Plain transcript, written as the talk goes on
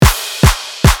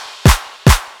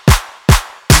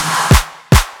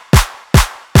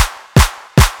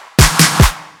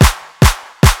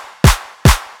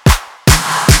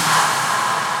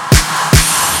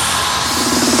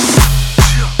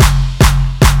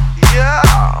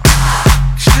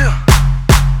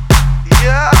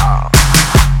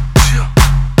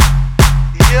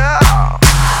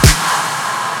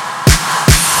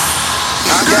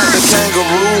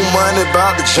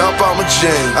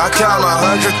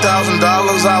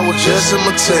I was just in my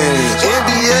teens.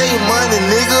 NBA money,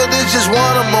 nigga, this just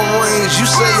one of my rings. You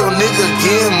say your nigga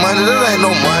getting money, that ain't no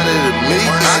money to me.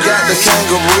 I got the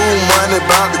kangaroo money,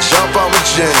 bout to jump on my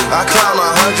gym. I count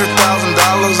 $100,000,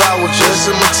 I was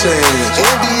just in my teens.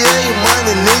 NBA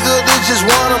money, nigga, this just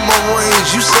one of my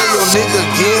rings. You say your nigga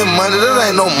getting money, that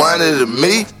ain't no money to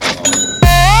me.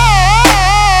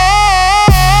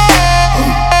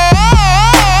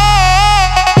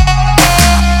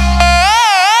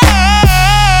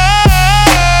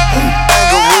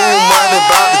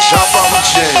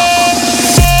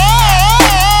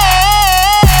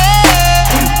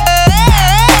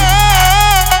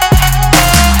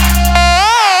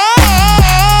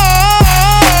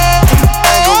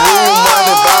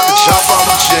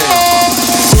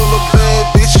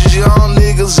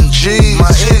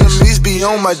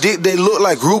 On my dick, they look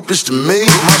like groupies to me.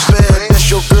 My bad, that's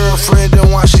your girlfriend,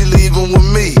 then why she leaving with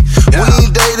me? We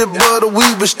ain't dated but a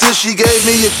week, but still she gave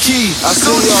me a key. I see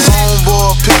a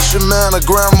homeboy picture, man, a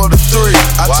grandma to 3.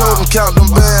 I told him count them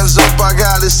bands up, I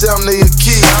got it, sell me a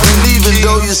key. And even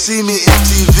though you see me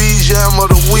MTV Jam of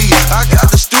the Week, I got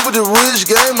the stupidest rich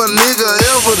game a nigga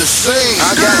ever to sing.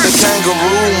 I got the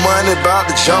kangaroo money,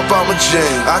 bout to jump on my gym.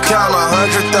 I count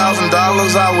 $100,000,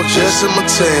 I was just in my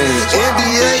teens.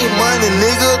 NBA money,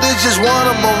 nigga, this just one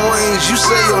of my rings. You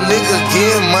say your nigga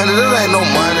getting money, that ain't no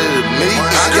money to me.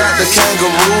 I got the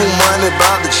kangaroo money,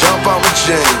 bout to jump on my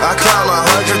gym. I count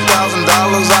 $100,000,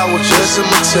 I was just in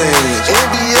my teens.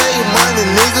 NBA money,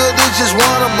 nigga, this just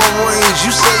one of my rings.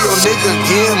 You say your nigga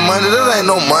getting money, that ain't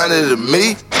no money to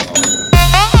me.